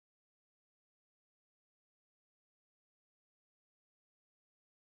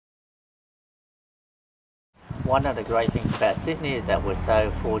one of the great things about Sydney is that we're so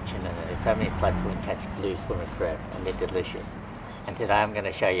fortunate that there's so many places we can catch blue swimmer crab, and they're delicious. And today I'm going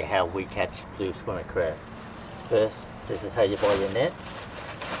to show you how we catch blue swimmer crab. First, this is how you buy your net.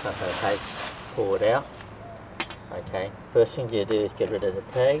 Okay, pull it out. Okay, first thing you do is get rid of the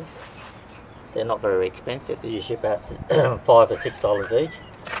tags. They're not very expensive, they're usually about $5 or $6 each.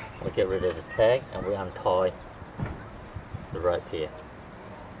 We get rid of the tag and we untie the rope here.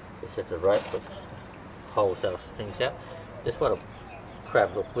 This is the rope which holds those things out. This is what a crab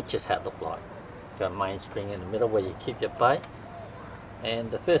witch's hat look like. Got a main string in the middle where you keep your bait. And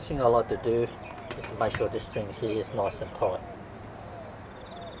the first thing I like to do is to make sure this string here is nice and tight.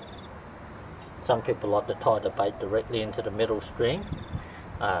 Some people like to tie the bait directly into the middle string.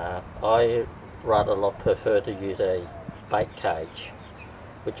 I rather prefer to use a bait cage,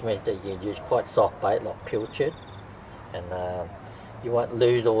 which means that you use quite soft bait like pilchard, and you won't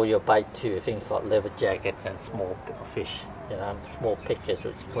lose all your bait to things like leather jackets and small fish, small pickers,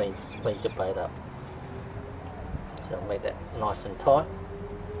 which cleans the bait up. So I'll make that nice and tight.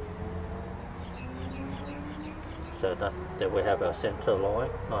 So there we have our centre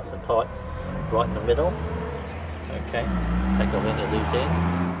line, nice and tight, right in the middle. Okay, take off any loose end.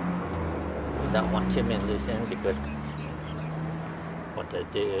 We don't want too many loose ends because what they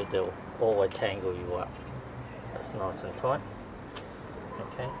do is they'll always tangle you up. That's nice and tight.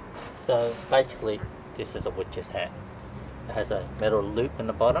 Okay, so basically this is a witch's hat. It has a metal loop in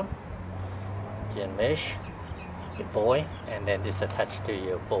the bottom, your mesh, your buoy, and then this attached to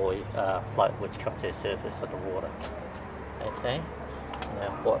your buoy float which comes to the surface of the water. Okay,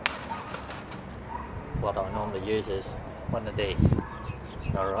 now what I normally use is one of these.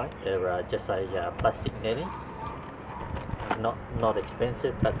 Alright, they're just a plastic netting, not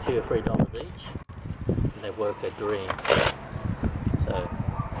expensive, but $2 or $3 each, and they work a dream. So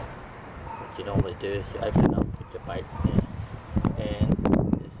what you normally do is you open it up, put your bait in there,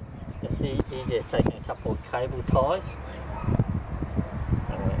 and it's easy as taking a couple of cable ties,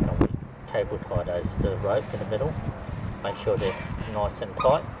 and we cable tie those to the rope in the middle, make sure they're nice and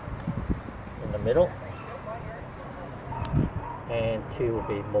tight in the middle, and 2 will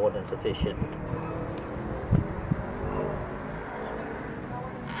be more than sufficient.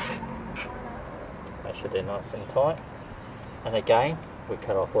 Make sure they're nice and tight, and again we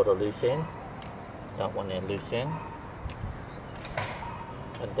cut off all the loose end, don't want any loose end,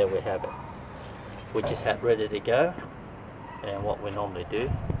 and there we have it. Witch's hat ready to go. And what we normally do,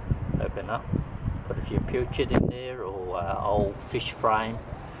 open up, put a few pilchard in there, or old fish frame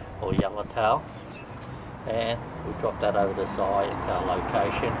or yellowtail, and we drop that over the side into our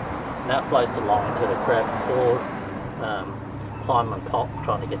location, and that floats along to the crab before climb and pop,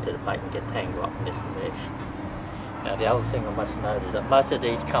 trying to get to the bait and get tangled up in this mesh. Now the other thing I must note is that most of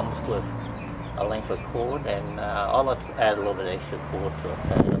these comes with a length of cord, and I like to add a little bit extra cord to it.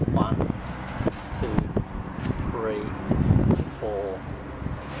 So that's 1, 2, 3, 4,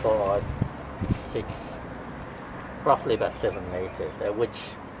 5, 6, roughly about 7 meters,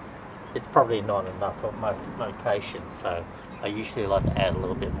 which it's probably not enough at most locations, so I usually like to add a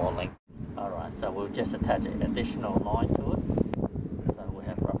little bit more length. Alright, so we'll just attach an additional line to it. So we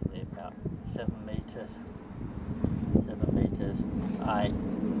have roughly about 7 meters, 8,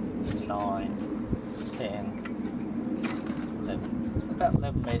 9, 10, 11. About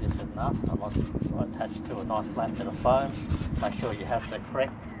 11 meters is enough. I like to attach to a nice flat bit of foam. Make sure you have the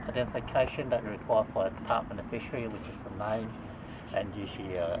correct identification that is required by the Department of Fishery, which is the name, and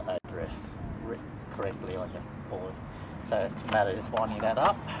usually address correctly on your board. So it's a matter of just winding that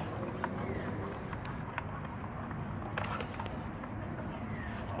up.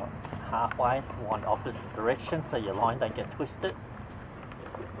 Halfway, wind opposite direction so your line don't get twisted.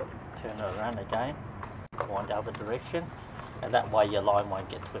 Turn it around again, wind the other direction, and that way your line won't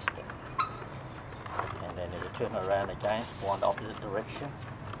get twisted. And then if you turn it around again, wind the opposite direction,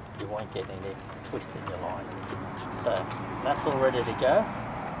 you won't get any twist in your line. So that's all ready to go,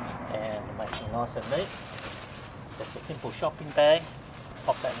 and to make it nice and neat, just a simple shopping bag,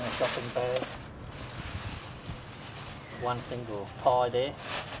 pop that in a shopping bag, one single tie there,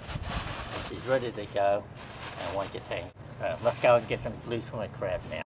 and she's ready to go and won't get tangled. So let's go and get some blue swimmer crab now.